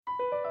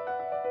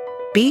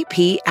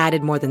BP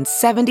added more than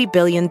 $70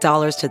 billion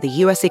to the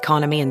U.S.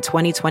 economy in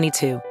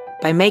 2022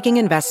 by making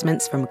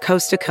investments from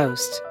coast to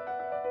coast.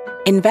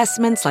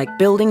 Investments like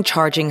building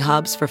charging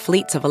hubs for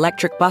fleets of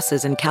electric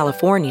buses in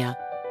California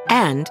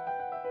and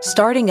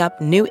starting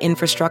up new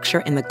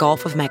infrastructure in the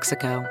Gulf of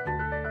Mexico.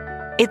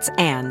 It's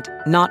and,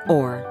 not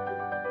or.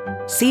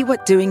 See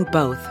what doing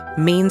both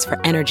means for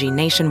energy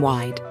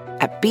nationwide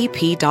at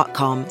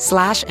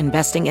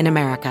bp.com/investing in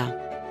America.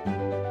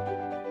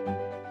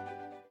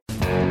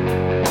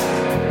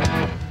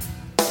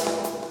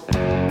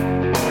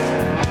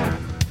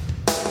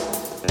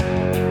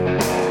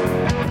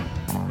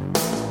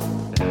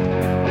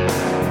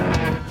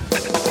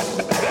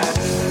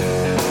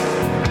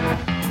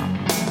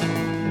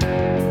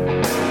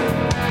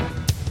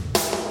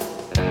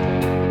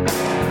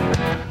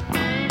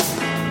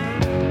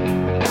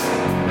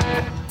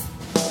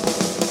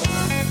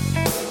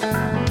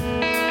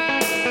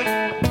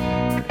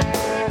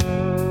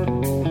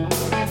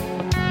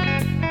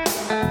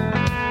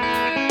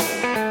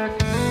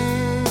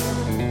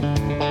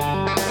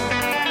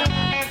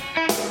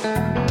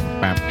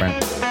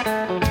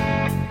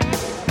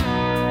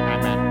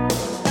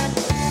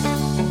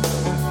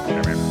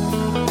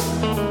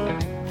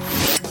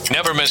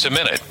 Never miss a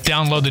minute.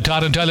 Download the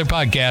Todd and Tyler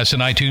podcast on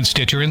iTunes,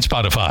 Stitcher, and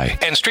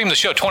Spotify. And stream the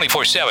show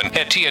 24/7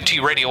 at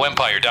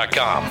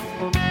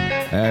TNTRadioEmpire.com.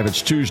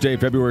 It's Tuesday,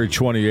 February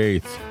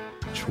 28th,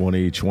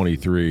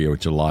 2023.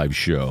 It's a live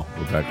show.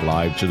 We're back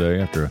live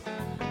today after an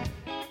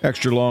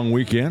extra long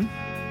weekend.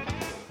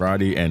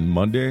 Friday and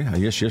Monday. I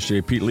guess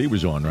yesterday Pete Lee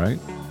was on, right?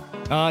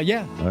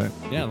 Yeah. Right.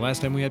 Yeah,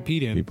 last time we had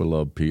Pete in. People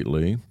love Pete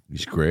Lee.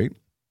 He's great.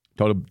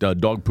 Talked about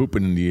dog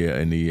pooping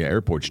in the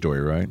airport story,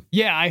 right?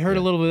 Yeah, I heard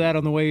a little bit of that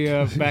on the way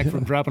back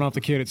from dropping off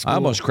the kid at school. I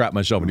almost crapped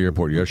myself in the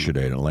airport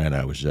yesterday in Atlanta.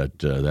 I was that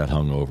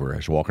hungover. I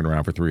was walking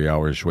around for 3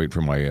 hours waiting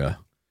for my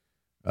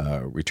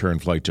return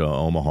flight to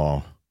Omaha,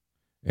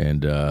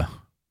 and I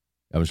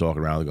was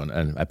walking around going,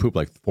 and I pooped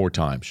like 4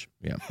 times.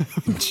 Yeah,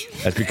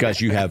 that's because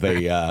you have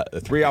a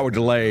 3-hour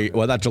delay.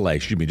 Well, not delay.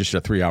 Excuse me, just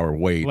a 3-hour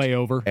wait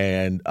layover.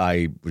 And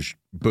I was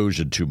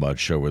boozing too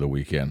much over the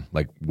weekend,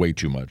 like way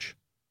too much.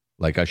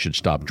 Like I should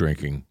stop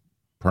drinking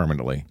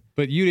permanently.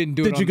 But you didn't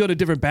do it. Did you go to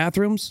different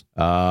bathrooms?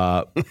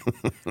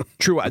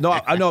 True.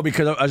 I know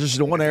because I was just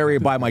in one area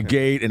by my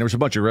gate, and there was a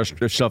bunch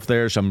of stuff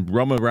there. So I'm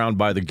roaming around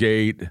by the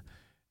gate,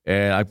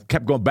 and I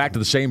kept going back to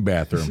the same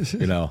bathroom.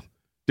 You know,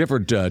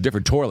 different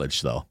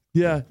toilets though.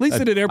 Yeah, at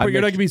least at an airport,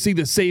 you're not going to be seeing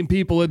the same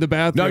people in the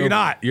bathroom. No, you're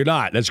not. You're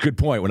not. That's a good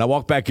point. When I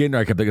walked back in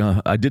there, I kept thinking,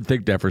 I did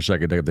think that for a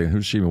second. I kept thinking,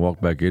 who's seen me walk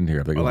back in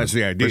here? I'm thinking, well, that's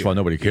the idea. First of all,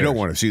 nobody cares. You don't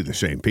want to see the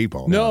same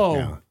people. No.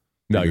 Yeah.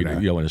 No, you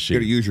don't want to see. You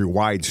got to use your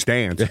wide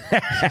stance.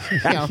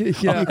 Yeah.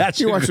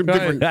 You want some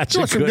different,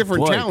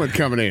 point. talent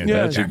coming in.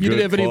 Yeah, That's a you good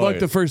didn't have any luck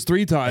point. the first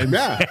 3 times.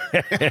 Yeah.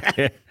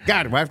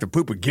 God, do I have to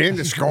poop again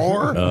to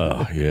score?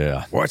 Oh,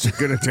 yeah. What's it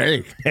going to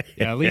take?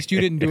 Yeah, at least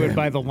you didn't do it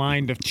by the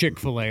line of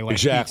Chick-fil-A. Like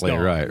Exactly.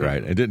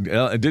 Right. It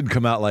didn't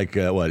come out like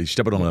what? He's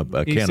stepping on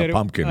a can of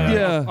pumpkin.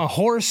 Yeah. A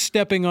horse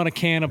stepping on a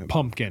can of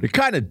pumpkin. It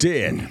kind of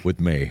did with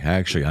me,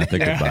 actually. I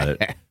think about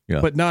it. Yeah.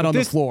 But not on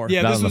the floor.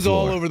 Yeah, Not this on the was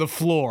all floor. over the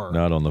floor.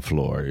 Not on the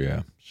floor,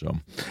 yeah. So,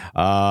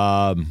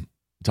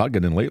 Todd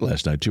got in late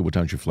last night, too. What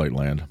time did your flight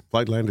land?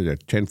 Flight landed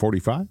at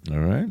 10:45. All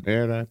right.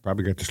 And I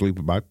probably got to sleep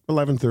about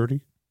 11:30.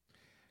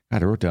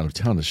 God, I wrote down a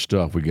ton of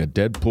stuff. We got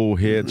Deadpool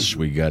hits.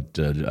 We got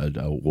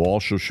a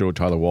Walsh show.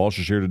 Tyler Walsh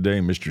is here today.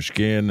 Mr.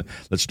 Skin.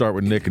 Let's start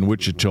with Nick in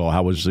Wichita.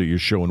 How was your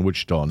show in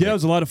Wichita, Nick? Yeah, it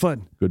was a lot of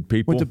fun. Good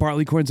people? Went to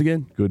Bartley Corns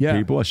again. Good Yeah.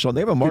 people. I saw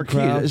they have a marquee.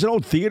 crowd. Is it an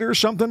old theater or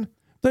something?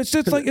 It's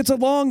just like, it's a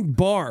long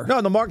bar. No,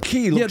 the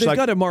marquee looks Yeah, they've like...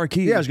 got a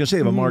marquee. Yeah, I was going to say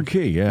they have a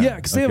marquee, yeah. Yeah,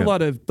 because they have a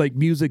lot of like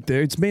music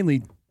there. It's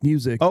mainly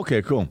music.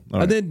 Okay, cool. All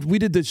right. And then we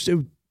did the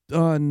show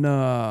on...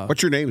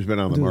 What's your name's been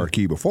on the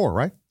marquee before,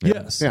 right?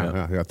 Yes.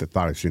 Yeah. I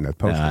thought I'd seen that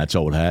poster. Nah, it's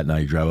old hat. Now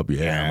you drive up.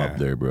 Yeah, I'm up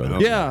there, brother.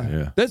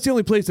 Yeah. That's the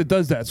only place that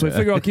does that. So I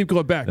figure I'll keep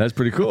going back. That's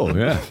pretty cool,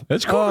 yeah.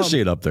 It's cool to see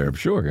it up there, I'm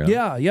sure.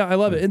 Yeah, I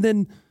love it. And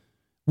then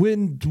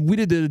when we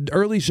did the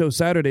early show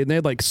Saturday, and they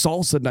had like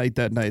salsa night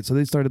that night, so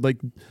they started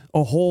like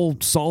a whole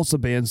salsa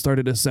band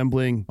started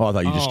assembling. Oh, I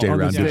thought you just stayed on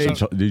around. the Did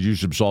stage. you do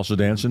some salsa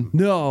dancing?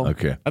 No.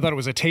 Okay. I thought it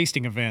was a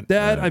tasting event.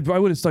 That I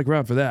would have stuck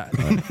around for that.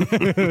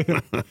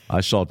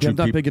 I saw two I'm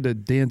not people. big into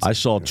dancing. I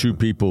saw 2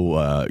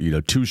 people,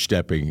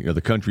 two-stepping,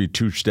 the country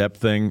two-step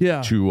thing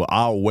Yeah. to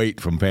I'll Wait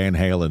from Van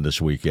Halen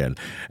this weekend.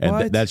 And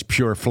What? that's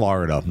pure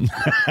Florida.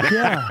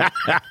 Yeah.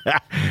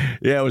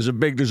 Yeah, there's a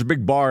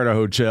big bar at a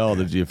hotel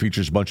that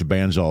features a bunch of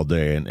bands all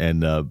day,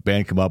 and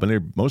band come up,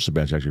 and most of the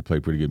bands actually play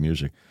pretty good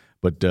music.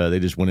 But they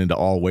just went into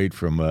I'll Wait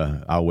from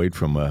Van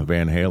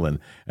Halen,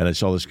 and I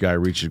saw this guy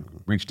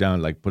reach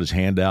down, like put his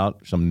hand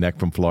out, some neck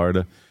from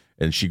Florida,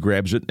 and she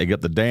grabs it. And they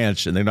get the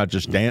dance, and they're not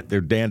just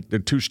they're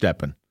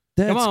two-stepping.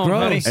 That's Come on, gross.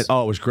 buddy. And,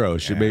 it was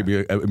gross. Yeah. Maybe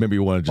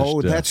you want to just.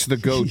 Oh, that's the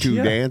go-to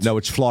Yeah. dance? No,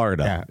 it's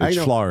Florida. Yeah, It's I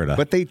know, Florida.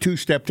 But they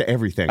two-step to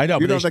everything. I know,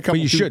 You but, know the couple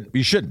you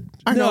shouldn't.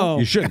 I know. No.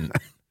 You shouldn't.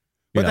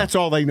 But that's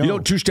all they know. You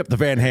don't two-step the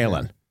Van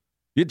Halen.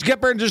 You get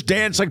up there and just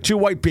dance like two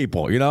white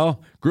people, you know?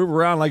 Groove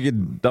around like you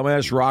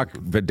dumbass rock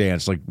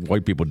dance like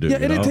white people do. Yeah,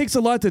 you and know? it takes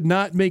a lot to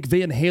not make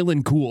Van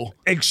Halen cool.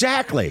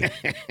 Exactly.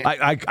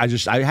 I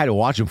had to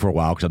watch him for a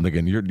while because I'm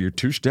thinking, you're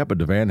two-stepping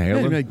to Van Yeah,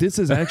 Halen? you're like, this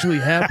is actually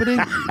happening?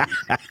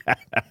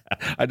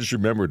 I just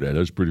remembered that. That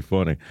was pretty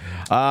funny.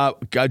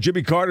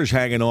 Jimmy Carter's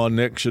hanging on,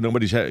 Nick, so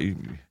nobody's...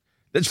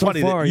 It's So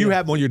funny far, that you yeah.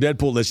 have him on your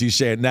Deadpool list. He's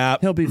saying, nah.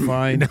 He'll be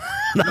fine.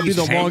 He'll be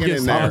the hanging longest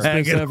in there. hospice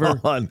hanging ever.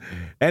 on.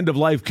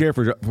 End-of-life care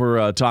for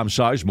Tom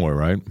Sizemore,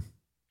 right?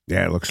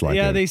 Yeah, it looks like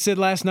Yeah, it. they said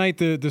last night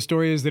the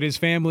story is that his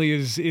family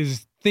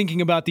is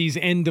thinking about these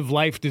end of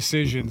life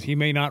decisions. He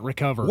may not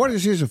recover. What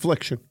is his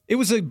affliction? It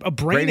was a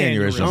brain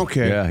aneurysm.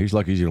 Okay. Yeah, he's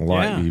lucky he's even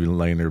Yeah.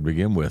 laying there to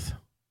begin with.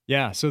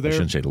 Yeah, so I they're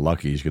shouldn't say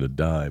lucky he's going to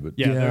die, but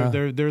yeah,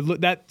 they're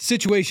that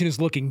situation is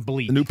looking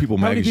bleak. the New People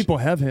How many magazine people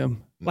have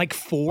him? Like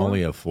 4.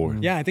 only have 4.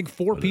 Yeah, I think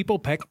 4 people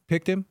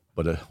picked him.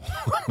 But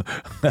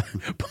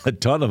a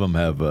ton of them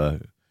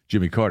have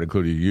Jimmy Carter,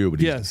 including you. But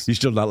Yes. he's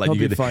still not letting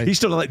He'll you be get. fine. He's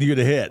still not letting you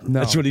get a hit.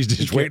 No. That's what he's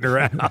just waiting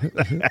around.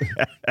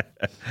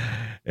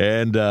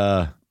 And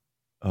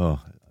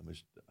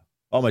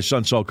my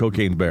son saw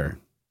Cocaine Bear.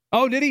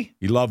 Oh, did he?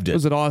 He loved it.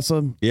 Was it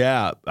awesome?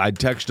 Yeah, I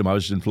texted him. I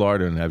was in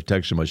Florida, and I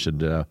texted him. I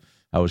said,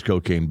 "How was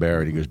Cocaine Bear?"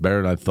 And he goes,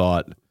 "Better than I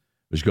thought. It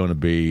was going to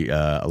be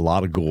a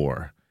lot of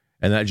gore."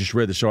 And I just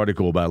read this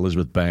article about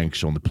Elizabeth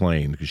Banks on the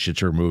plane because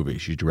it's her movie.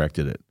 She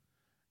directed it,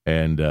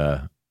 and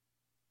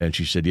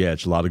she said, "Yeah,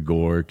 it's a lot of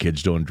gore,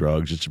 kids doing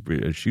drugs."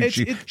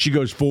 She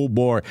goes full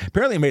bore.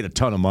 Apparently, it made a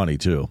ton of money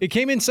too. It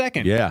came in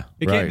second. Yeah,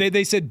 It right. came,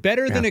 they said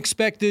better than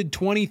expected,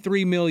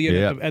 $23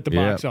 million at the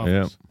box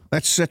office.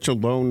 That's such a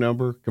low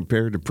number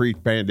compared to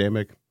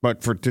pre-pandemic.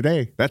 But for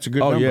today, that's a good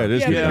number. Yeah, it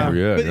is. Yeah, good.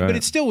 Yeah, but right.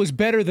 it still was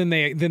better than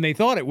they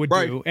thought it would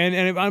Right. do.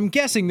 And I'm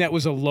guessing that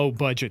was a low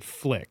budget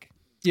flick.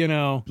 You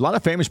know, a lot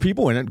of famous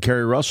people in it.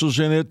 Carrie Russell's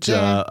in it.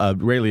 Yeah.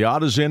 Ray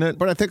Liotta's in it.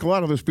 But I think a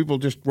lot of those people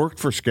just worked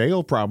for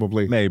scale,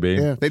 probably. Maybe.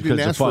 Yeah, they Because didn't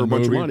it's ask for a fun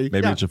bunch movie. of money.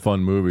 Maybe Yeah. it's a fun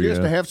movie.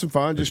 Just yeah. to have some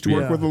fun, just to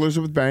work with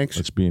Elizabeth Banks.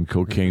 It's being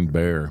Cocaine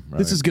Bear. Right.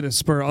 This is going to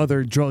spur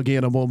other drug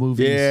animal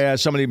movies. Yeah,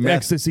 somebody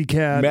Ecstasy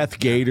Cat. Meth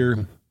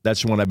Gator.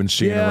 That's the one I've been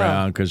seeing Yeah.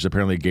 around because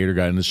apparently Gator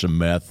got into some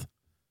meth,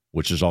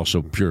 which is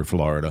also pure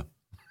Florida.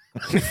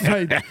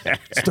 Right.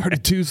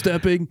 Started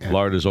two-stepping.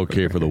 Florida's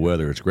okay for the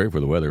weather. It's great for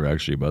the weather,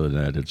 actually. But other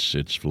than that,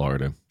 it's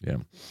Florida. Yeah.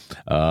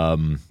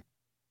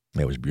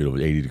 It was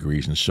beautiful. 80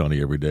 degrees and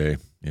sunny every day.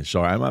 Yeah,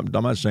 sorry, I'm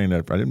not saying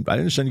that. I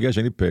didn't send you guys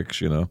any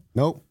pics, you know.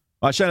 Nope.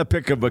 I sent a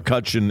pic of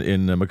McCutcheon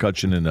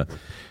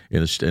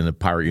in a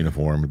pirate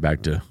uniform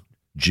back to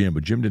Jim,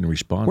 but Jim didn't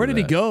respond. Where to did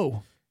he that.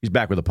 go? He's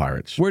back with the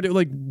Pirates.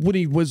 When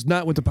he was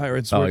not with the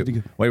Pirates, where did he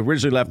go? Well, he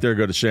originally left there to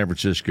go to San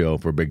Francisco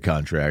for a big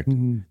contract.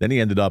 Mm-hmm. Then he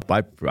ended up,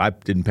 I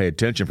didn't pay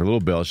attention for a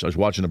little bit. So I was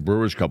watching the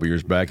Brewers a couple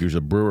years back. He was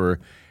a Brewer.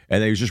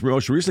 And then he was just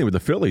most recently with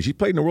the Phillies. He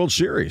played in the World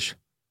Series,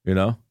 you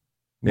know?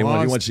 He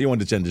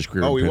wanted to end his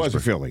career. Oh, in he was a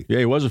Pittsburgh. Philly. Yeah,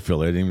 he was a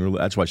Philly. I didn't even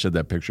that's why I sent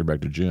that picture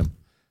back to Jim.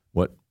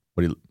 What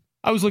he,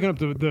 I was looking up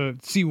the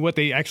see what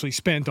they actually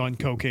spent on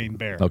Cocaine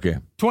Bear. okay.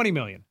 $20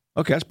 million.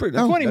 Okay, that's pretty.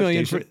 20 that's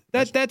million decent. for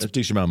that's That's a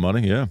decent amount of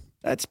money, yeah.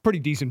 that's pretty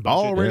decent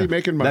budget. Already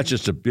making money. That's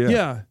just a, Yeah. You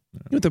know,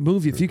 with the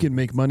movie, if you can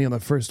make money on the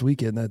first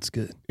weekend, that's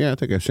good. Yeah, I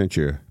think I sent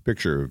you a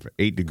picture of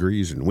 8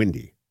 degrees and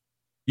windy.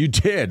 You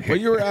did. Well,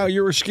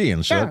 you were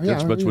skiing, so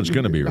that's what it's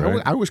going to be,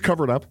 right? I was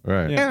covered up.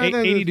 Right. Yeah, Yeah,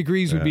 80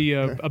 degrees would be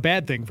a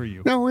bad thing for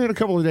you. No, we had a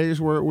couple of days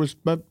where it was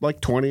about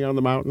like 20 on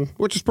the mountain,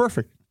 which is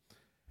perfect.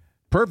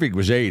 Perfect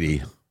was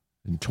 80.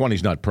 And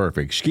 20's not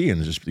perfect. Skiing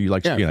is you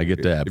like skiing. I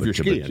get that. if you're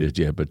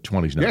skiing. But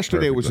 20's not.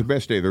 Yesterday perfect, was though. the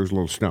best day. There was a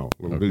little snow,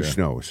 a little loose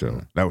snow,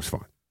 so that was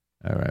fun.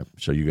 All right.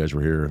 So you guys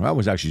were here. I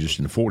was actually just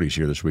in the 40s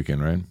here this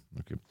weekend, right?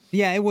 Okay.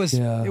 Yeah, it was.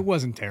 Yeah. It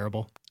wasn't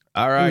terrible.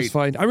 All It right. was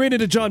fine. I ran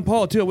into John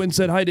Paul, too. I went and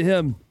said hi to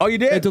him. Oh, you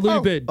did? At the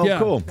Louis Bid. Oh, Yeah.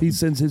 cool. He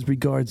sends his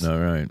regards. All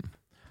right.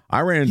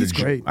 I ran He's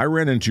great.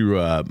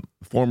 into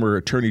former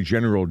Attorney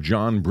General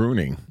John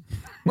Bruning.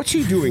 What's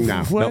he doing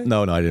now? What?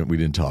 No, I didn't. We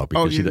didn't talk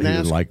because you he didn't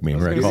didn't ask? like me.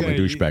 Right? gonna Called me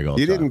say, douchebag all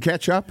the You time. didn't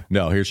catch up?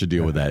 No, here's the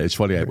deal with that. It's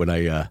funny when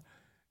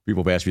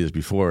people have asked me this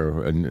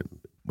before, and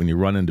when you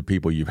run into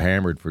people you've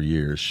hammered for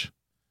years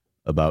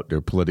about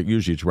their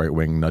usually it's right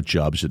wing nut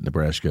jobs that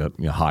Nebraska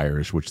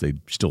hires, which they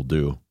still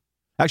do.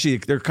 Actually,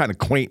 they're kind of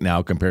quaint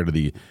now compared to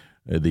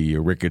the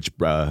Ricketts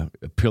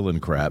Pillin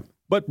crap.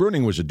 But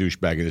Bruning was a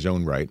douchebag in his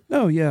own right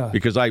Oh, yeah.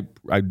 because I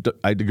had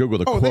to Google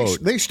the Oh, quote.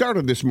 they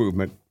started this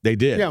movement. They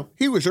did. Yeah,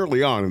 he was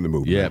early on in the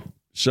movement. Yeah.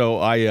 So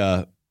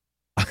I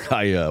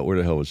where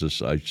the hell was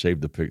this? I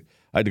saved the pic.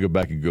 I had to go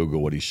back and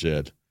Google what he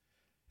said.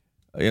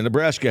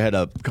 Nebraska had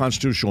a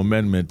constitutional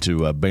amendment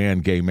to ban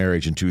gay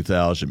marriage in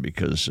 2000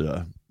 because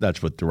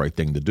that's what the right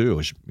thing to do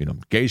is.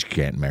 Gays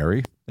can't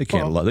marry. They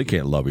can't love. They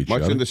can't love each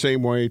Much other. in the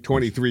same way,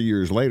 23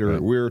 years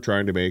later, we're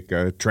trying to make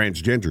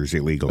transgenders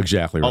illegal.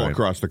 Exactly all right.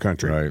 across the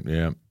country. Right.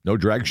 Yeah. No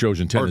drag shows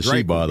in Or Tennessee,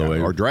 drag, by the way.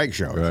 or drag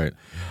shows. Right.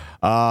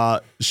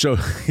 So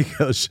he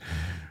goes.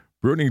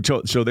 Bruning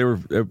told. So they were.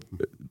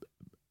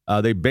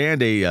 They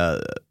banned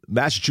a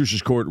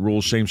Massachusetts court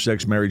rules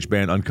same-sex marriage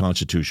ban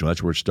unconstitutional.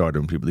 That's where it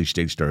started when these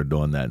states started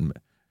doing that.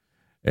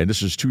 And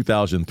this is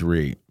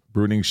 2003.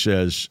 Bruning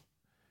says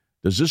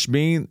Does this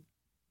mean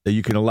that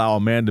you can allow a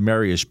man to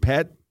marry his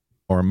pet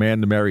or a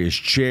man to marry his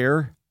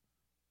chair?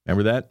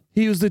 Remember that?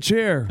 He was the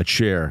chair. A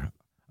chair.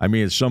 I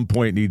mean, at some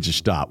point, it needs to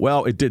stop.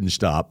 Well, it didn't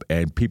stop,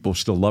 and people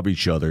still love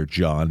each other,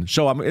 John.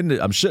 So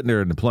I'm sitting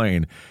there in the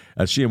plane.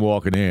 I see him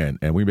walking in,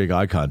 and we make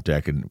eye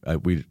contact, and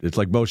it's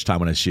like most time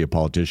when I see a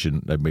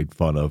politician I've made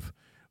fun of.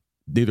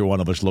 Neither one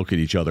of us look at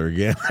each other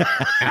again.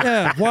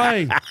 Yeah,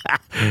 why?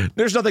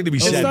 There's nothing to be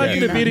said. It's not there.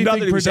 going to be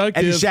anything productive.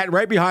 And he sat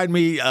right behind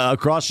me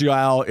across the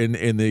aisle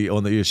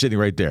you're sitting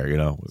right there. You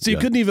know, So you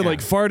couldn't even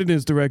fart in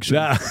his direction.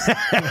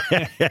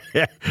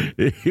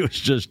 He was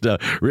just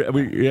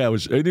it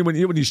was. And when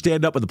you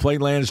stand up when the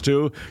plane lands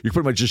too, you're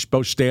pretty much just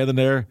both standing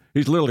there.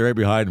 He's literally right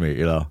behind me.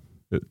 You know,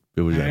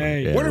 it was.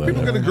 Hey. When are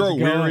people going to grow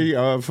weary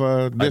of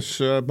this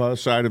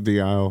side of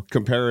the aisle,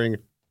 comparing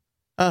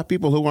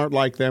people who aren't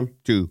like them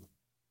to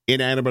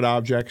inanimate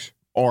objects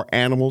or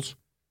animals?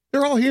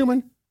 They're all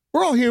human.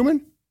 We're all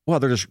human. Well,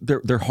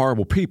 they're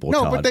horrible people.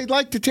 No, Todd. but they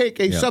like to take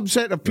a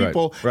subset of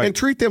people Right. and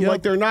treat them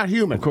like they're not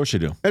human. Of course they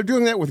do. They're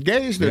doing that with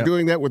gays. They're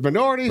doing that with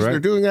minorities. Right. They're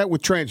doing that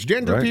with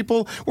transgender Right.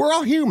 people. We're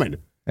all human.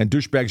 And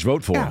douchebags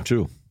vote for them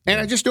too.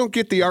 And I just don't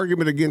get the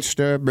argument against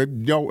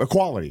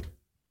equality.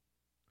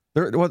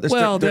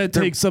 They're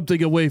Takes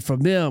something away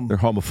from them. They're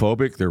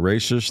homophobic. They're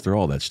racist. They're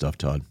all that stuff,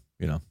 Todd.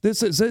 You know.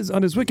 This it says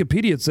on his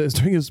Wikipedia. It says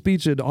during his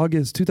speech in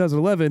August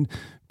 2011,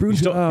 He's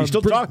still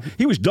talking.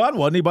 He was done,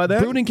 wasn't he? By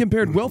then. Bruning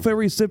compared welfare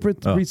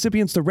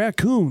recipients to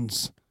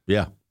raccoons.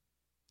 Yeah.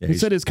 He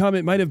said his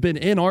comment might have been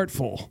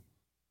inartful.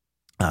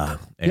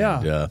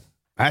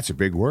 That's a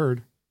big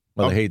word.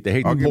 Well, they hate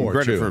I'll the give 'em poor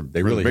credit too. for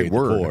They really the hate big the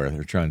word. poor.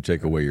 They're trying to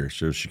take away your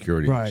Social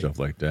Security and stuff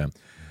like that.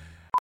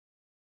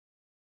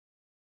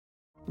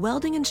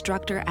 Welding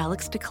instructor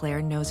Alex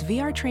DeClaire knows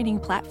VR training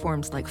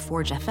platforms like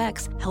Forge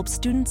FX help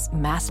students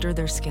master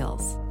their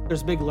skills.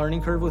 There's a big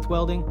learning curve with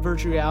welding.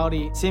 Virtual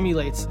reality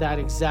simulates that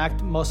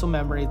exact muscle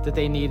memory that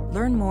they need.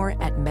 Learn more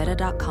at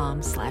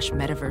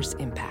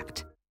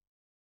meta.com/metaverseimpact.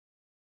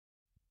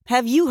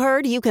 Have you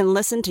heard you can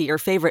listen to your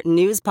favorite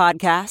news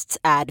podcasts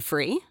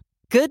ad-free?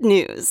 Good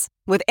news.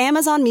 With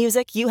Amazon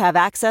Music, you have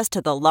access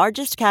to the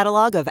largest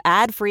catalog of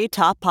ad-free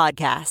top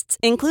podcasts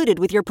included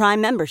with your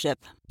Prime membership.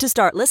 To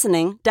start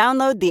listening,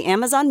 download the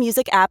Amazon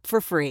Music app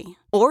for free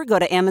or go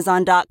to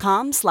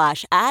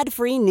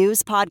amazon.com/ad-free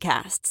news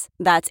podcasts.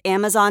 That's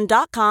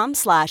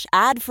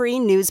amazon.com/ad-free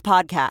news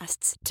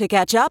podcasts to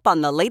catch up on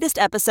the latest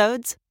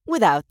episodes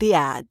without the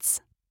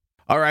ads.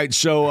 All right,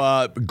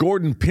 so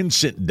Gordon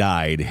Pinsent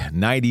died,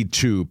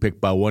 92,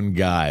 picked by one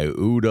guy,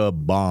 Uda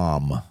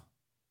Baum.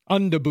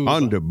 Underboob.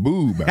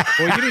 Underboob.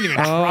 Well, you didn't even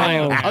try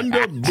on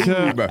that.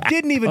 Underboob.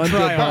 Didn't even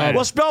try on that.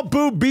 Well, spell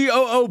boob,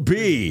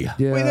 B-O-O-B.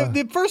 Yeah. Wait,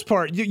 the first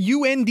part,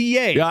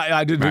 UNDA. Yeah,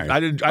 I didn't. Right. I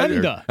didn't.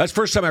 Unda. That's the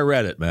first time I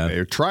read it, man.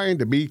 They're trying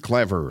to be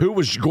clever. Who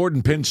was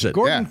Gordon Pinsent?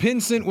 Gordon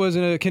Pinsent was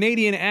a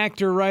Canadian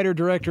actor, writer,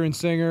 director, and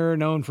singer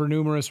known for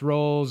numerous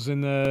roles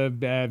in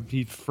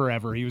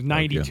forever. He was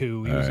 92.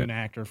 Okay. He was All an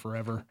actor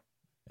forever.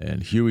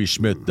 And Huey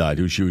Smith died.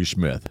 Who's Huey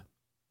Smith?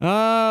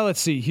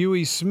 Let's see.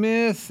 Huey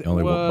Smith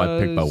Only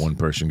was... picked by one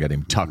person. Got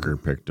him. Tucker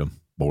picked him.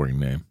 Boring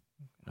name.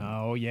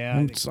 Oh,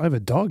 yeah. I have a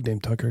dog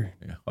named Tucker.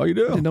 Yeah. Oh, you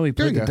do? I didn't know he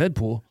played There the you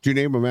Deadpool. Did you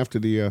name him after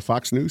the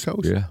Fox News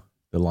host? Yeah.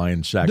 The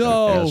lion sack.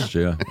 No. S,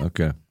 yeah.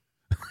 Okay.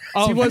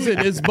 He wasn't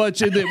as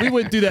much in it. We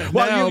wouldn't do that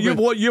Well, now. you have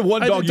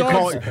one I dog. had You a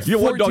call dog you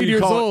have one dog. 14 You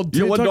years call old.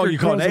 you have one dog. You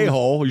call an Tucker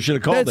a-hole. You should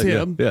have called That's it.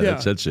 him. Yeah,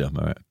 Yeah. that's him.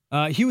 All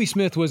right. Huey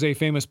Smith was a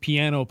famous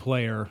piano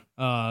player.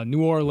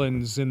 New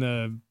Orleans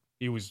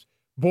he was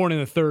born in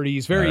the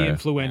 30s. Very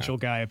influential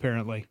guy,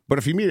 apparently. But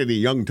if you meet any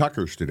young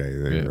Tuckers today,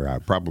 they're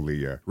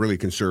probably really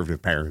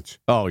conservative parents.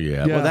 Oh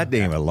yeah. Yeah. Well, that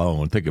name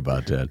alone. Think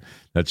about that.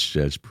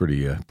 That's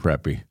pretty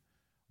preppy.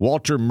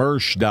 Walter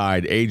Mersch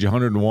died, age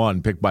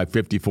 101, picked by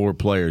 54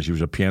 players. He was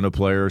a piano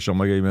player or something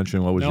like that you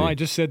mentioned. What was he? No, I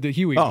just said that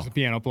Huey was a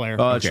piano player.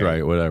 Oh, that's Okay.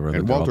 right. Whatever.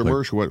 And Walter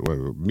Mersch, what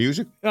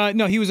music?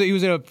 No, he was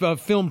a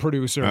film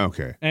producer.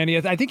 Okay. And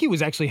I think he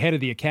was actually head of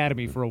the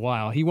Academy for a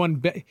while. He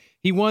won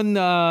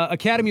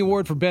Academy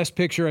Award for Best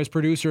Picture as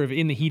producer of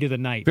In the Heat of the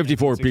Night.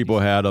 54 people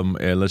had him,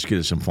 and let's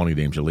get some funny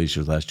names. At least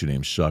his last two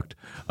names sucked.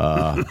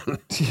 I'm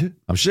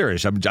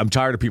serious. I'm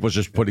tired of people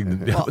just putting.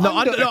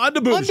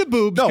 Underboob's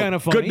Underboob's kinda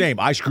funny. Good name.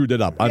 I screwed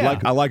it up.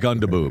 Yeah. I like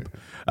Underboob.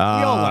 We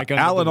all like Underboob.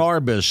 Alan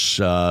Arbus.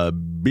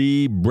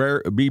 Be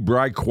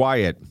bright,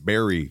 quiet.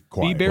 Very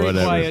quiet. Be very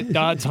Whatever. quiet.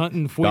 Dodds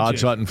hunting Fwidges.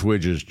 Dodds hunting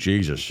Fwidges.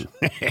 Jesus.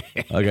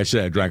 Like I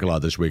said, I drank a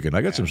lot this weekend.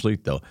 I got some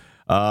sleep though.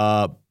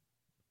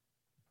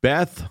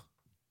 Beth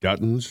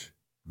Dutton's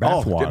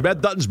bathwater. bathwater.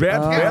 Beth Dutton's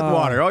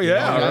bathwater. Oh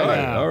yeah.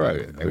 Yeah. All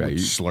right. Okay, you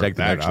slurp take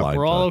the that next up. line.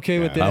 We're all okay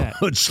with I that.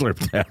 would slurp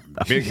that.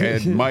 Big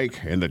Head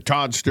Mike and the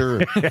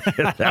Toddster.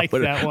 Like that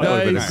one. That would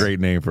have been a Nice. great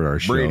name for our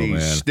show, Brady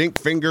man.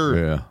 Stinkfinger.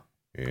 Yeah.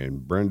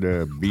 And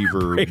Brenda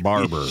Beaver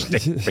Barber.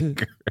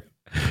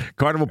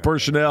 Carnival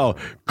personnel.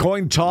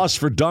 Coin toss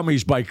for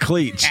dummies by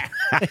cleats.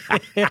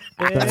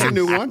 That's a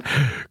new one.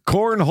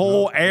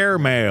 Cornhole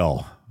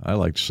airmail. I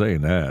liked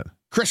saying that.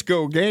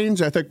 Crisco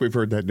Gaines. I think we've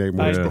heard that name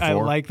once before. I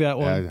like that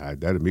one.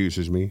 That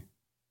amuses me.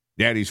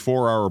 Daddy's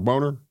 4-hour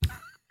boner.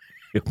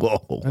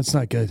 Whoa. That's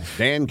not good.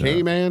 Dan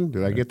K-Man,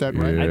 did I get that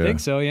right? I think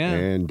so, yeah.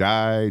 And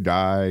die.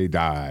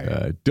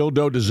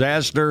 Dildo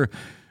Disaster,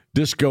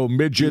 Disco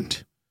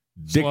Midget,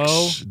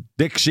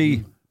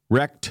 Dixie,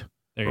 Wrecked.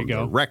 There you From go.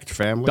 the Wrecked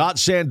family. Dot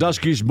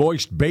Sandusky's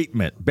Moist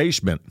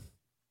Basement.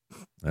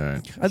 All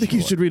right. I think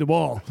you should read them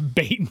all.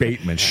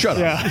 Bateman.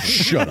 Shut up.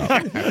 Shut up.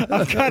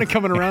 I'm kind of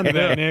coming around to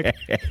that, Nick.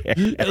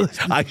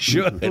 I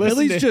should. At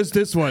least just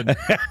this one.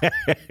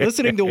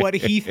 Listening to what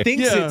he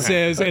thinks it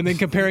says and then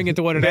comparing it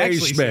to what it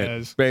actually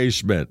says.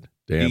 Basement.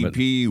 Damn it.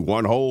 EP,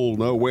 one hole,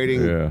 no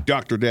waiting. Yeah.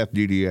 Dr. Death,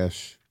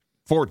 DDS.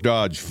 Fort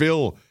Dodge,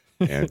 Phil.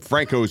 And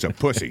Franco's a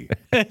pussy.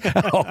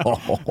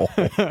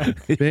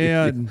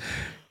 Man.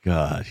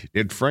 God.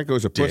 Did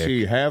Franco's a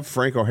pussy have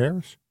Franco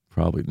Harris?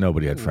 Probably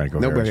nobody had Franco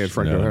Nobody Harris. had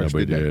Franco Harris,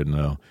 Nobody did they? did,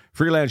 no.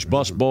 Freelance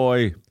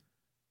Busboy,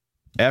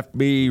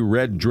 FB,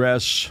 Red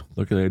Dress.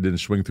 Look at that, didn't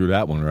swing through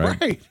that one, right?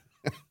 Right.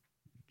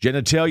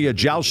 Genitalia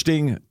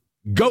Jousting,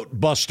 Goat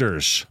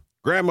Busters.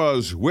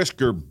 Grandma's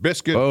Whisker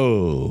Biscuit.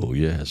 Oh,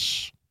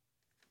 yes.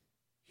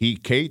 He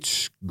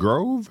Kate's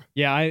Grove?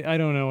 Yeah, I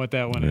don't know what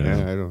that one is.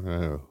 Yeah, I don't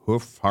know.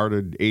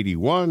 Hoof-Hearted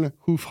 81.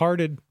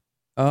 Hoof-hearted.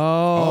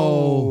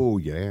 Oh,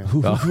 yeah.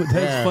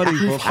 That's funny.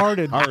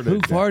 Hoof-hearted.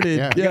 Hoof-hearted.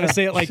 Yeah. You got to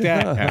say it like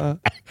that.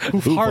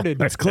 Hoof-hearted.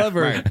 That's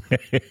clever. Right.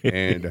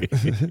 And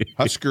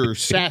Husker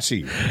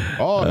Sassy.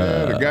 Oh,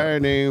 a guy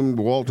named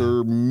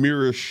Walter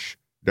Mirish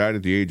died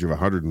at the age of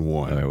 101.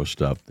 All right, we'll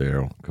stop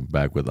there. We'll come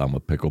back with I'm a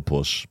Pickle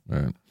Puss. All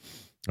right.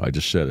 I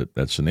just said it.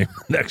 That's the name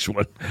of the next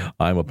one.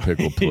 I'm a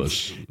Pickle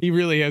Puss. He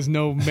really has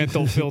no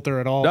mental filter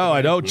at all. No,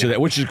 I don't. Today,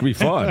 which is going to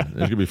be fun. It's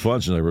going to be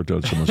fun since I wrote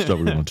down some of the stuff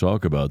we're going to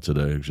talk about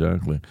today.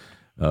 Exactly.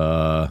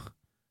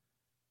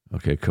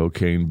 Okay,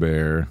 Cocaine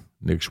Bear,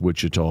 Nick's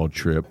Wichita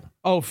trip.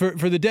 Oh, for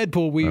the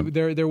Deadpool,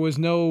 there was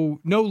no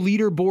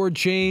leaderboard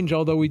change,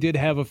 although we did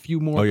have a few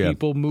more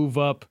people move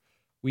up.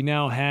 We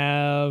now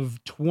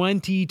have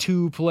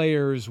 22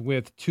 players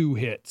with 2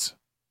 hits.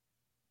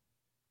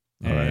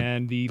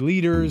 And the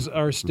leaders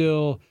are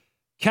still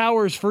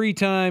Cowers Free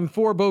Time,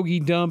 4 Bogey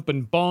Dump,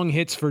 and Bong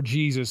Hits for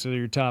Jesus are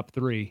your top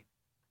 3.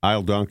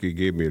 Isle Donkey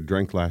gave me a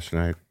drink last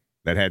night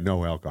that had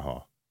no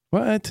alcohol.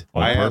 What?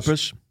 On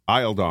purpose?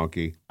 Isle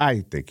Donkey.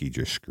 I think he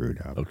just screwed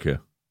up. Okay.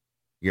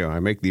 You know, I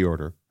make the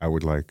order. I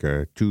would like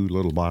 2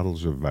 little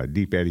bottles of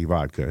Deep Eddy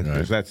vodka,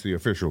 because that's the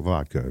official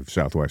vodka of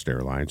Southwest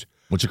Airlines.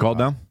 What's it called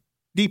now?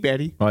 Deep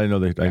Eddy. Oh, I know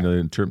they. I know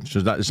in terms.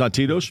 So it's not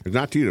Tito's. It's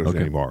not Tito's Okay.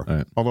 anymore. All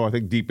right. Although I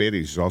think Deep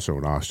Eddy's is also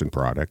an Austin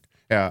product.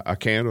 A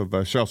can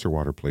of seltzer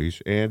water,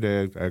 please, and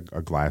a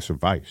glass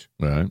of ice.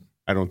 All right.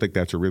 I don't think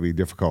that's a really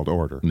difficult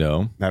order.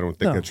 No. I don't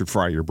think that should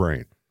fry your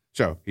brain.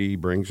 So he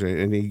brings it,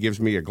 and he gives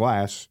me a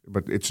glass,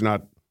 but it's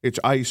not. It's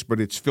ice, but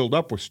it's filled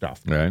up with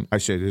stuff. Right. I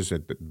said, "Is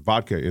it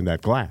vodka in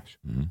that glass?"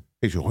 Mm-hmm.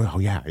 He said, "Well,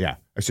 yeah."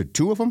 I said,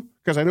 2 of them?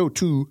 Because I know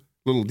 2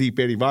 little Deep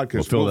Eddy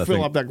vodkas will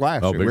fill up that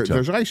glass. Oh, big time.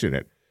 There's ice in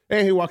it.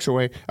 And he walks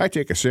away. I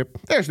take a sip.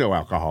 There's no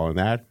alcohol in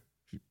that.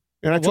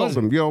 And I told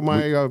him,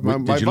 my Did you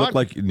vodka, look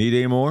like you need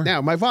any more? now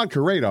my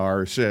vodka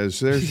radar says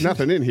there's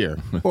nothing in here.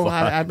 Well,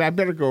 I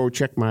better go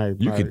check my.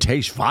 You can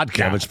taste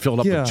vodka if it's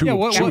filled up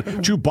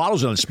with 2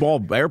 bottles in a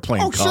small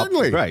airplane cup.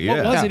 Certainly. Right, What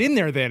yeah. was it in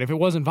there then if it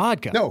wasn't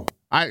vodka? No,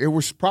 it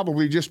was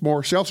probably just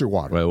more seltzer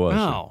water. Well, it was.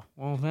 Oh,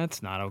 well,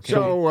 that's not okay.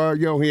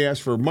 So, he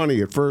asked for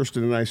money at first,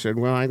 and then I said,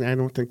 well, I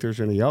don't think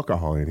there's any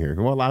alcohol in here.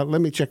 Well,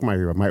 let me check my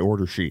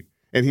order sheet.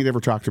 And he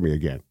never talked to me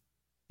again.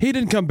 He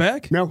didn't come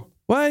back? No.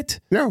 What?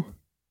 No.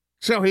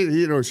 So he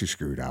knows he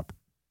screwed up.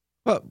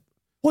 Well,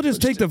 We'll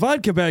just take the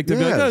vodka back to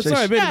be like, oh,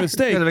 sorry, I made a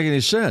mistake. That doesn't make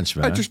any sense,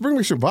 man. Just bring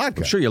me some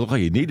vodka. I'm sure you look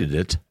like you needed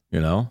it, you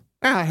know?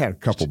 I had a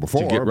couple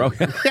before. To get right.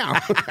 Yeah.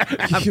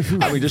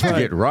 I mean, just to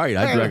get right.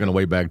 I drank on the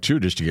way back, too,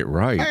 just to get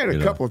right. I had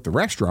a couple at the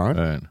restaurant.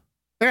 Right.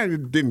 I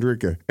didn't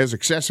drink as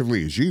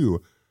excessively as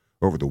you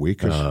over the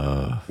week.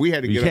 We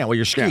had to You get can't. up. Well,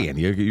 you're skiing.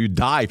 Yeah. You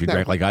die if you No.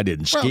 drank like I did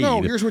and Well, skied.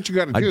 no, here's what you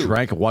gotta do. I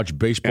drank and watched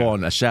baseball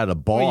and I sat at a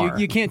bar. Well,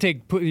 you can't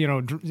take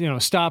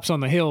stops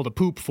on the hill to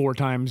poop 4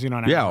 times an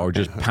hour. or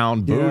just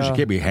pound booze. Yeah. You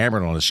can't be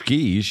hammering on the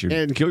skis. You'd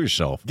And- kill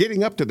yourself.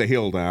 Getting up to the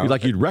hill now.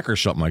 You'd wreck or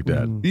something like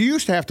that. You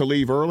used to have to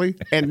leave early,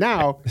 and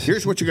now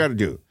here's what you got to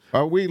do.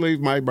 We leave.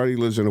 My buddy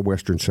lives in a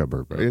western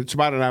suburb. It's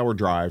about an hour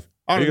drive.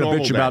 Are you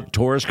going to bitch about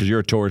tourists? Because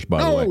you're a tourist,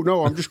 by the way.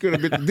 No, I'm just going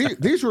to.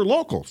 These are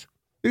locals.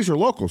 These are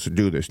locals that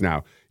do this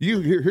now.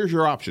 Here's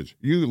your options.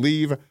 You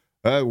leave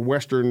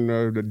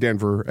western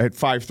Denver at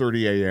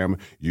 5:30 a.m.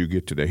 You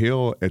get to the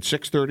hill at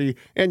 6:30,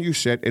 and you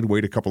sit and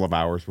wait a couple of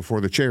hours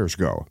before the chairs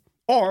go.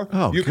 Or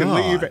you can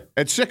leave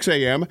at 6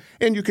 a.m.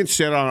 and you can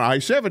sit on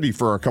I-70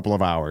 for a couple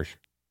of hours,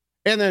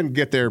 and then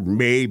get there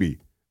maybe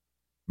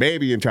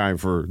in time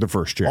for the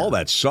first chair. All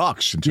that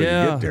sucks until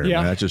you get there,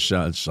 man. That just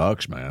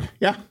sucks, man.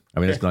 Yeah. I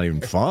mean, it's not even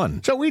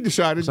fun. So we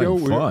decided,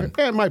 fun.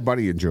 And my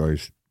buddy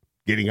enjoys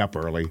getting up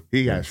early.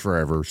 He has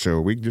forever. So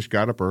we just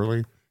got up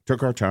early,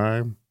 took our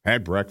time,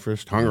 had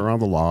breakfast, hung around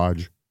the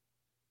lodge.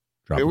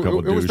 Drop a couple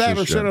it was that or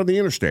deuces, sit on the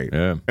interstate.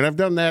 Yeah. And I've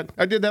done that.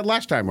 I did that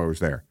last time I was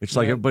there. It's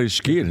like everybody's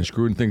skiing and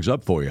screwing things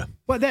up for you.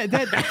 Well, that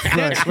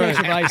stretch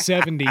of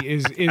I-70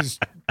 is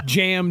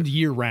jammed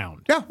year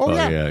round. Yeah. Oh,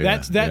 yeah.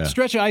 That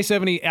stretch of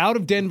I-70 out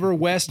of Denver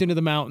west into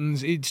the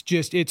mountains.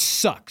 It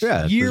sucks.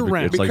 Yeah, year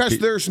round because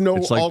there's no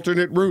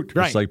alternate route.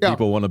 It's like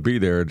people want to be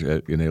there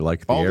and they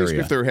like the Always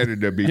area. If they're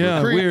headed to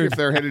Beaver Creek, if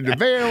they're headed to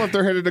Vail, if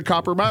they're headed to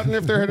Copper Mountain,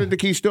 if they're headed to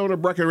Keystone or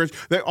Breckenridge,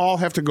 they all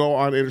have to go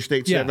on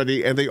Interstate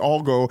 70, and they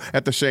all go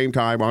at the same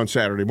time on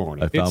Saturday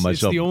morning.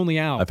 It's the only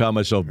out. I found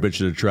myself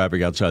bitching at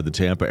traffic outside the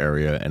Tampa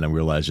area, and I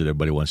realized that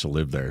everybody wants to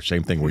live there.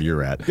 Same thing where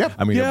you're at. Yep.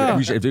 I mean,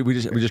 if we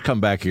just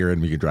come back here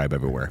and we can drive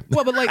everywhere.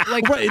 Well, but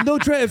like right, no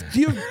traffic.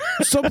 You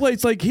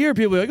someplace like here,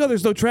 people are like, oh,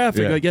 there's no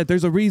traffic. Like,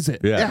 there's a reason.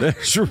 Yeah,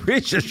 there's a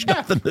reason. There's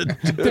nothing to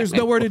do. There's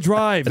nowhere to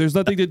drive. There's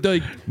nothing to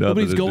do.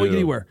 Nobody's going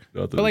anywhere.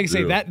 But like I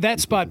say, that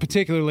spot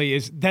particularly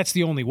that's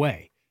the only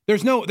way.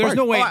 There's no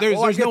way.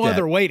 There's no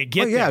other way to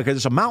get there. Yeah, because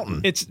it's a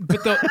mountain.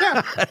 But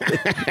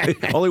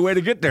the only way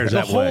to get there is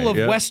that way. The whole of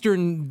yeah.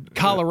 western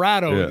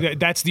Colorado.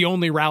 That's the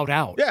only route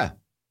out. Yeah,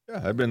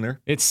 I've been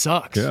there. It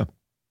sucks. Yeah.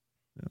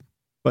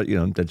 But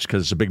that's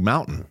because it's a big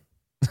mountain.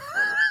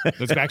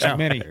 There's actually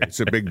many. It's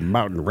a big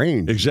mountain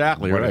range.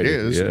 Exactly what right. it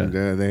is, yeah.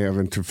 and they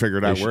haven't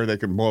figured out where they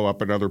can blow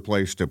up another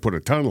place to put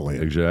a tunnel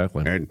in.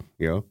 Exactly. And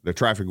the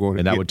traffic won't.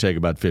 And that would take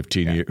about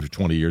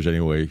 20 years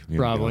anyway.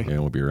 Probably.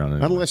 We'll be around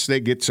anyway. Unless they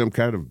get some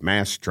kind of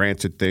mass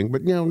transit thing,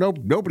 but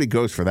nobody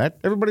goes for that.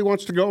 Everybody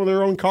wants to go in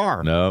their own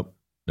car. No,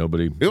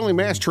 nobody. The only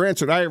mass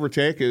transit I ever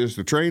take is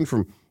the train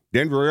from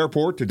Denver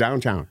Airport to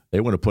downtown. They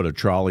want to put a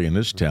trolley in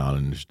this town,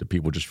 and the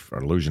people just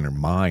are losing their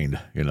mind.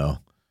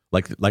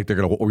 Like they're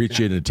going to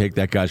reach in and take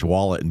that guy's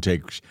wallet and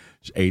take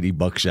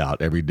 $80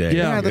 out every day.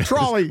 Yeah, the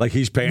trolley. Like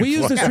he's paying. We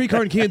used the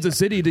streetcar in Kansas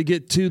City to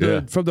get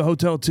to from the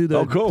hotel to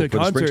the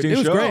concert. It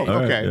was great.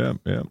 Okay.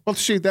 Yeah. Well,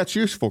 see, that's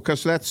useful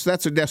because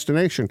that's a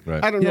destination.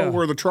 Right. I don't know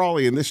where the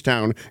trolley in this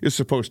town is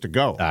supposed to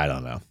go. I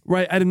don't know.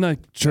 Right. I'm not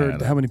sure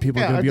how many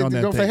people are going to be on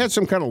that If they had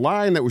some kind of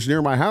line that was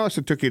near my house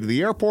that took you to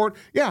the airport,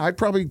 I'd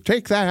probably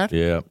take that.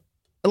 Yeah.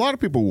 A lot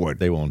of people would.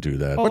 They won't do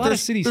that. A lot of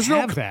cities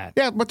have that.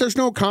 Yeah, but there's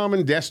no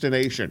common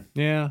destination.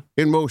 Yeah.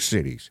 In most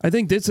cities. I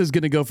think this is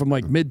going to go from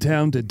like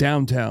midtown to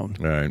downtown.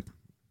 Right.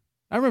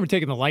 I remember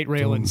taking the light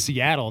rail in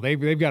Seattle.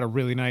 They've got a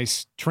really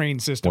nice train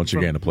system. Once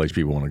again, a place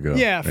people want to go.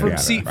 Yeah, from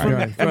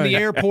the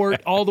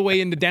airport all the way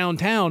into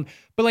downtown.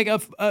 But like a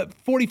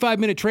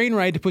 45-minute train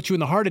ride to put you in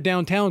the heart of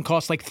downtown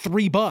cost like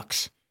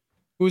 $3. It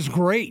was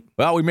great.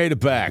 Well, we made it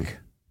back.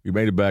 We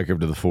made it back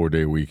after the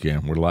 4-day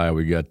weekend. We're live.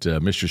 We got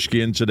Mr.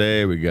 Skin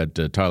today. We got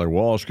Tyler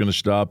Walsh going to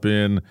stop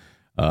in.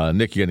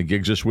 Nick, you got any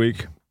gigs this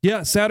week?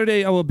 Yeah,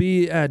 Saturday I will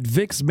be at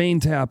Vic's Main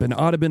Tap in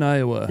Audubon,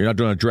 Iowa. You're not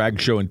doing a drag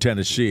show in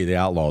Tennessee. They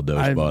outlawed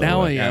those.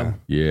 Now I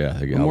am. Yeah,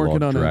 they I'm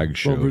working on drag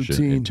shows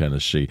in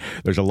Tennessee.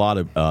 There's a lot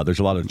of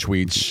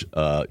tweets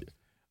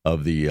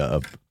of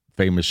the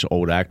famous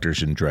old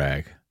actors in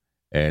drag,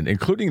 and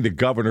including the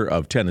governor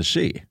of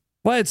Tennessee.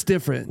 Well, it's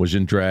different. Was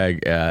in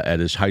drag at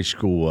his high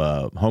school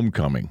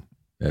homecoming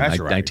in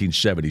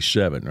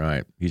 1977,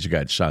 right? He's the guy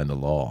that signed the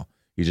law.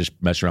 He's just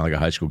messing around like a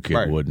high school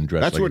kid would and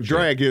dressed That's like what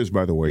drag is,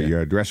 by the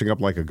way, dressing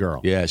up like a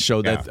girl. Yeah,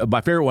 so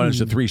my favorite one is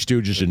the Three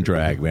Stooges in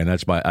drag, man.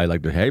 I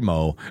like the, hey,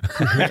 Mo.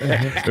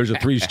 There's a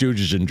Three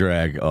Stooges in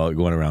drag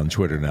going around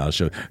Twitter now.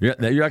 So you're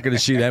not going to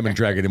see them in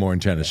drag anymore in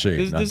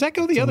Tennessee. Does that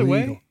go the other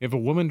way? If a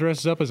woman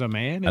dresses up as a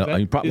man?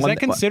 Is that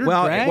considered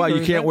drag? Well,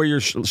 you can't wear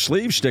your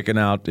sleeves sticking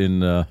out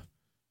in...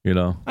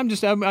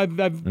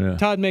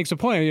 Todd makes a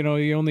point.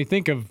 You only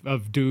think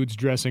of dudes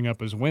dressing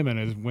up as women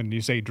as when you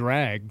say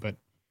drag, but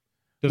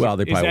is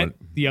that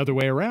the other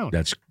way around?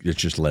 It's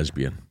just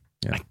lesbian.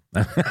 Yeah,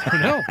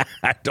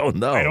 I don't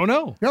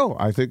know. No,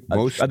 I think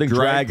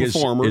drag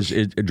performers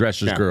is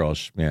dresses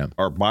girls. Yeah,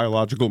 are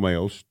biological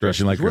males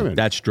dressing like women.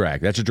 That's drag.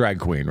 That's a drag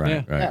queen,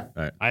 right? Yeah.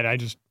 Right. I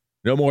just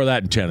no more of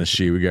that in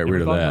Tennessee. We got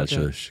rid of that.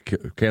 So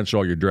cancel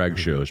all your drag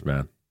shows,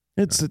 man.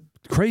 It's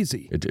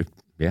crazy.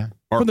 Yeah.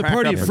 From the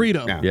Party of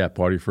Freedom. Yeah,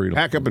 Party of Freedom.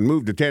 Pack up and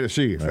move to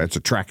Tennessee if that's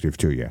attractive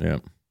to you. Yeah.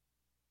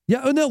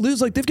 Yeah, and they'll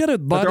lose. Like they've got a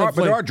lot but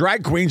there are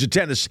drag queens in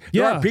Tennessee.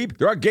 Yeah.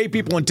 There are gay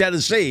people in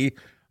Tennessee.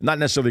 Not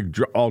necessarily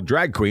all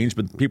drag queens,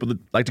 but people that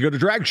like to go to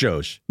drag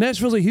shows.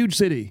 Nashville's a huge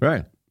city.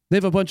 Right. They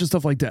have a bunch of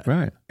stuff like that.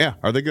 Right. Yeah.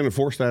 Are they going to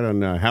force that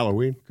on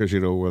Halloween? Because,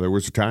 there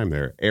was a time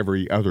there.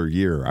 Every other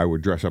year, I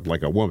would dress up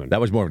like a woman.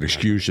 That was more of an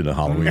excuse than a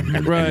Halloween.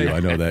 Right.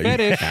 I know that.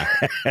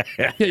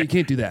 Yeah, you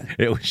can't do that.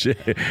 It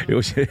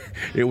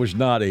was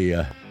not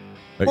a...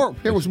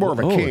 it was more of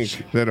a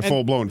kink than a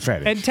full-blown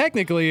fetish. And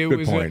technically, it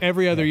was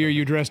every other year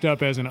you dressed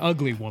up as an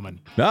ugly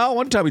woman. No,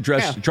 one time we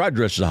tried to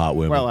dress as a hot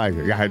woman. Well, I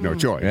had no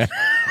choice.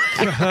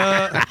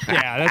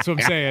 Yeah, that's what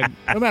I'm saying.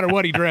 No matter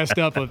what he dressed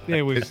up,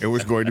 it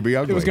was going to be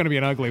ugly. It was going to be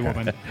an ugly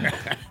woman.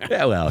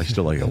 Yeah, well, he's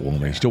still like a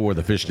woman. He still wore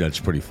the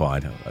fishnets pretty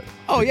fine.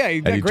 Oh, yeah,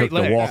 he got and he great took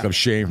legs. the walk of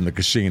shame from the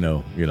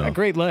casino, Got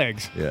great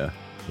legs. Yeah.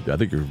 I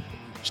think your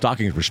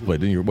stockings were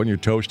split. Wasn't your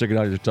toe sticking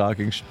out of your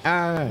stockings?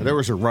 There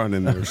was a run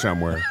in there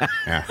somewhere.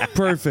 Yeah.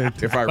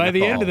 Perfect. If I By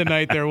the recall. end of the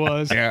night, there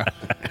was. Yeah.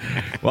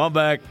 Well, I'm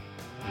back.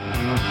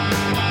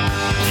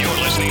 You're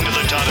listening to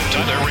the Todd and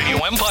Tyler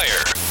Radio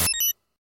Empire.